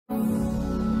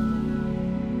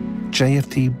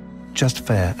JFD just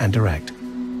fair and direct?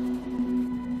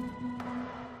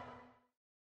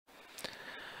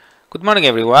 Good morning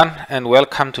everyone, and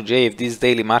welcome to JFD's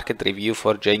daily market review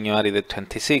for January the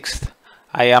 26th.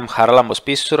 I am Charalambos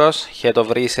Pissouros, head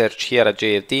of research here at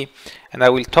JFD, and I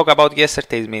will talk about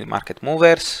yesterday's main market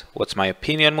movers, what's my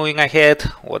opinion moving ahead,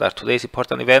 what are today's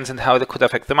important events and how they could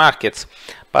affect the markets.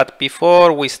 But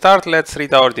before we start, let's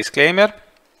read our disclaimer.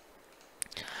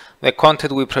 The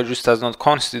content we produce does not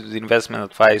constitute investment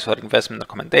advice or investment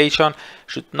recommendation,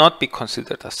 should not be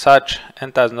considered as such,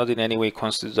 and does not in any way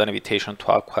constitute an invitation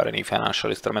to acquire any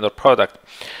financial instrument or product.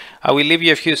 I will leave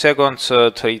you a few seconds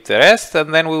to read the rest,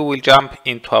 and then we will jump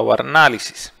into our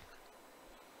analysis.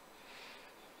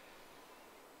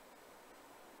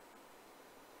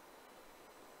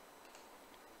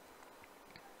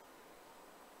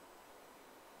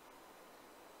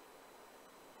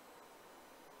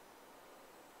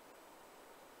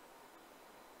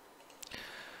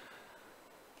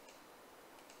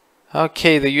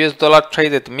 Okay, the US dollar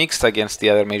traded mixed against the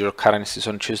other major currencies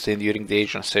on Tuesday during the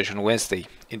Asian session Wednesday.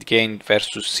 It gained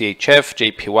versus CHF,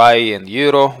 JPY and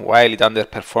Euro, while it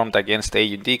underperformed against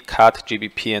AUD, CAD,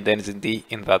 GBP and NZD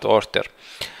in that order.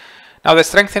 Now, the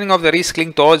strengthening of the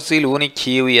risk-linked Aussie, Loonie,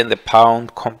 Kiwi and the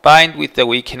Pound, combined with the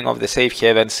weakening of the safe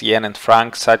havens, Yen and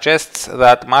Franc, suggests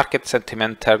that market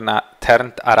sentiment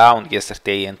turned around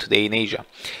yesterday and today in Asia.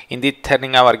 Indeed,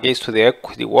 turning our gaze to the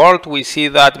equity world, we see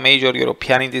that major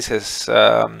European indices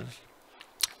under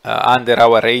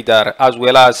our radar, as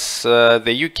well as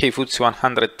the UK FTSE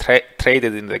 100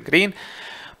 traded in the green,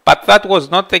 but that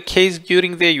was not the case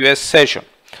during the US session.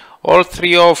 All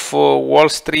three of Wall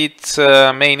Street's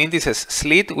main indices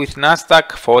slid, with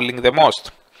Nasdaq falling the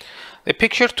most. The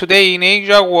picture today in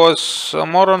Asia was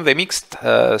more on the mixed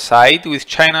side, with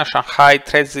China, Shanghai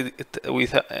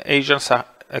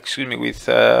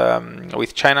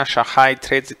China, Shanghai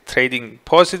trading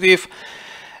positive,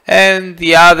 and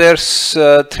the others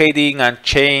trading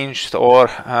unchanged or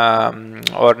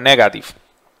negative.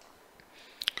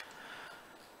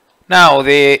 Now,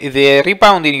 the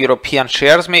rebound in European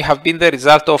shares may have been the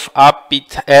result of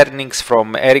upbeat earnings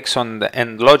from Ericsson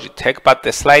and Logitech, but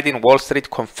the slide in Wall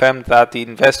Street confirmed that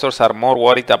investors are more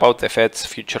worried about the Fed's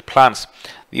future plans.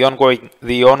 The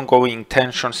ongoing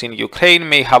tensions in Ukraine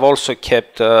may have also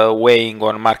kept weighing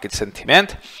on market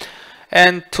sentiment.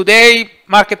 And today,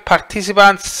 market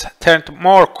participants turned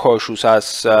more cautious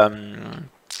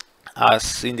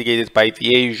as indicated by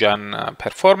the Asian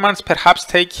performance, perhaps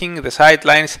taking the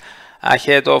sidelines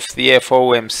ahead of the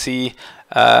FOMC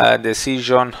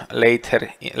decision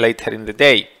later in the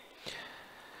day.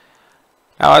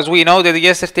 Now, as we noted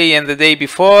yesterday and the day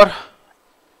before,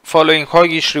 following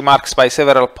hawkish remarks by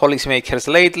several policymakers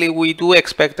lately, we do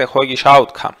expect a hawkish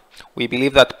outcome. We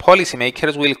believe that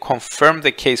policymakers will confirm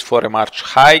the case for a March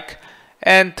hike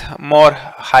and more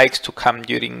hikes to come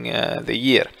during the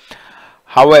year.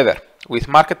 However, with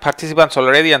market participants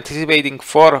already anticipating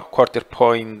 4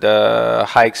 quarter-point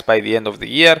hikes by the end of the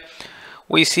year,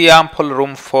 we see ample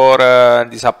room for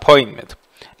disappointment.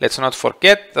 Let's not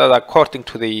forget that according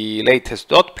to the latest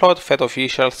dot plot, Fed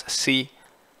officials see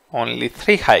only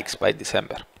 3 hikes by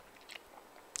December.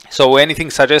 So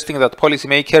anything suggesting that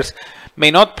policymakers may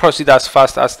not proceed as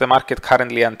fast as the market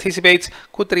currently anticipates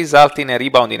could result in a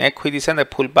rebound in equities and a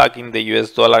pullback in the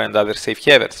US dollar and other safe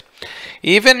havens.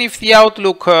 Even if the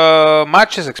outlook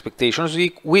matches expectations,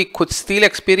 we could still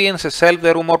experience a sell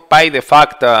the room or buy the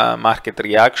fact market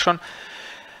reaction.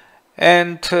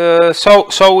 And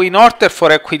so in order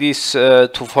for equities to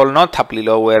fall notably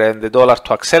lower and the dollar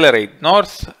to accelerate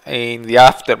north in the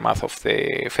aftermath of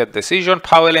the Fed decision,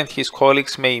 Powell and his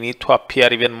colleagues may need to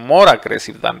appear even more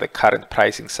aggressive than the current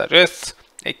pricing suggests,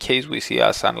 a case we see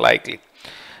as unlikely.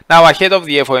 Now, ahead of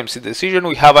the FOMC decision,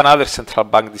 we have another central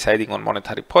bank deciding on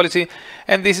monetary policy,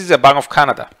 and this is the Bank of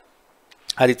Canada.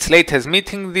 At its latest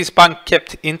meeting, this bank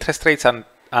kept interest rates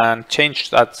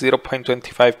unchanged at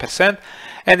 0.25%,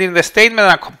 and in the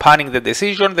statement accompanying the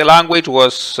decision, the language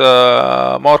was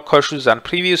more cautious than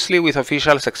previously, with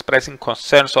officials expressing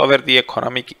concerns over the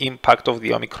economic impact of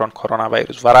the Omicron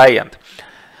coronavirus variant.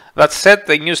 That said,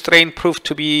 the new strain proved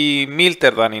to be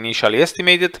milder than initially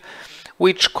estimated,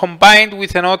 which, combined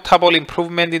with a notable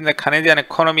improvement in the Canadian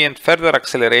economy and further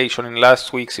acceleration in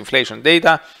last week's inflation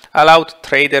data, allowed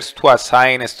traders to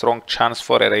assign a strong chance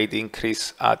for a rate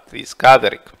increase at this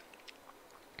gathering.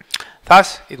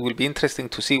 Thus, it will be interesting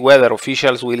to see whether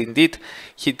officials will indeed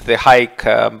hit the hike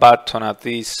button at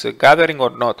this gathering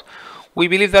or not. We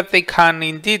believe that they can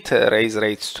indeed raise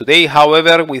rates today.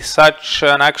 However, with such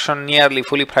an action nearly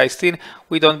fully priced in,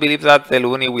 we don't believe that the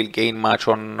loonie will gain much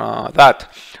on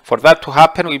that. For that to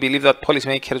happen, we believe that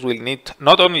policymakers will need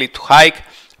not only to hike,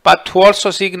 but to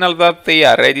also signal that they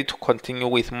are ready to continue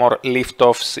with more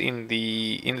liftoffs in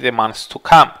the months to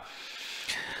come.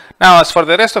 Now, as for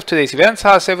the rest of today's events,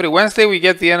 as every Wednesday, we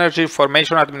get the Energy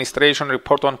Information Administration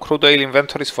report on crude oil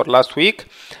inventories for last week.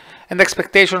 And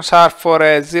expectations are for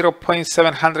a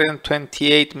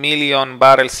 0.728 million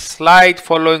barrels slide,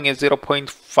 following a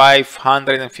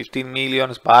 0.515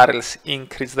 million barrels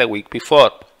increase the week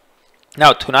before.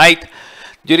 Now, tonight,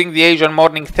 during the Asian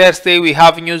morning Thursday, we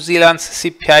have New Zealand's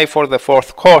CPI for the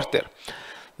fourth quarter.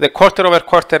 The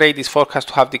quarter-over-quarter rate is forecast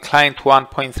to have declined to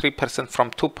 1.3% from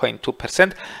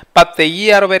 2.2%, but the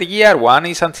year-over-year one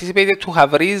is anticipated to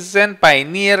have risen by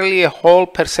nearly a whole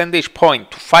percentage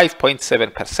point to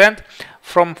 5.7%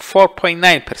 from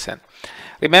 4.9%.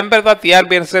 Remember that the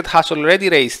RBNZ has already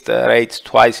raised rates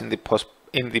twice in the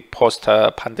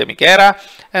post-pandemic era,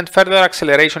 and further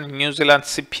acceleration in New Zealand's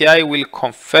CPI will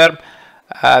confirm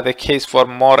the case for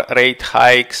more rate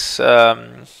hikes,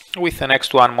 with the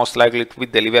next one most likely to be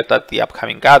delivered at the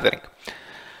upcoming gathering.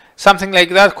 Something like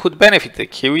that could benefit the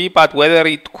Kiwi, but whether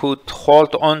it could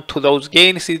hold on to those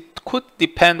gains, it could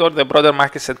depend on the broader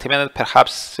market sentiment and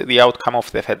perhaps the outcome of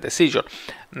the Fed decision.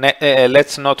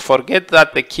 Let's not forget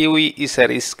that the Kiwi is a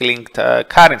risk-linked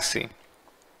currency.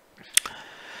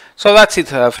 So that's it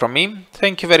from me.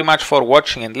 Thank you very much for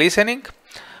watching and listening.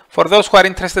 For those who are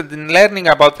interested in learning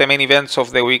about the main events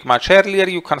of the week much earlier,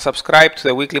 you can subscribe to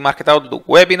the weekly Market Outlook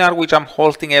webinar, which I'm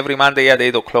holding every Monday at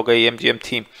 8 o'clock AM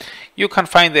GMT. You can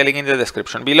find the link in the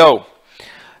description below.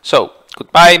 So,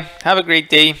 goodbye, have a great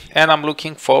day, and I'm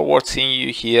looking forward to seeing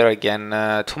you here again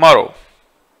tomorrow.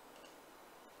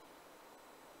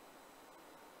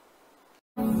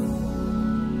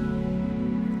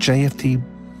 JFD,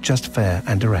 just fair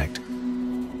and direct.